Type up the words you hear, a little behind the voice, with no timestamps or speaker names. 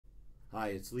Hi,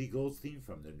 it's Lee Goldstein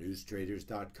from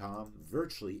thenewstraders.com.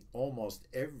 Virtually almost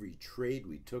every trade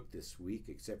we took this week,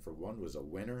 except for one, was a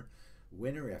winner.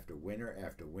 Winner after winner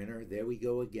after winner. There we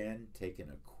go again, taking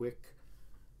a quick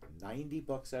 90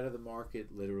 bucks out of the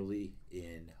market literally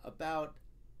in about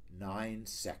 9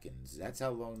 seconds. That's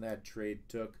how long that trade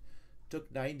took.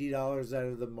 Took $90 out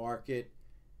of the market,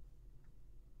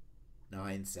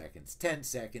 9 seconds. 10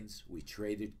 seconds, we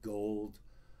traded gold.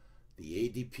 The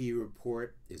ADP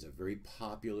report is a very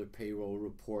popular payroll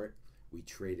report. We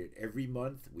trade it every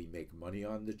month. We make money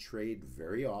on the trade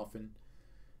very often.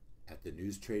 At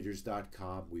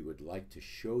thenewstraders.com, we would like to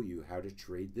show you how to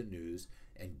trade the news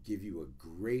and give you a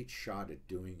great shot at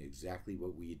doing exactly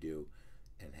what we do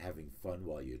and having fun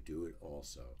while you do it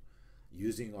also.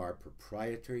 Using our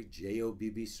proprietary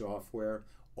JOBB software,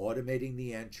 automating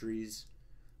the entries,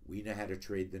 we know how to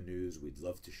trade the news. We'd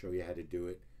love to show you how to do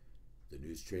it.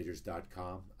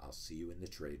 thenewstraders.com. I'll see you in the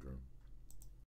trade room.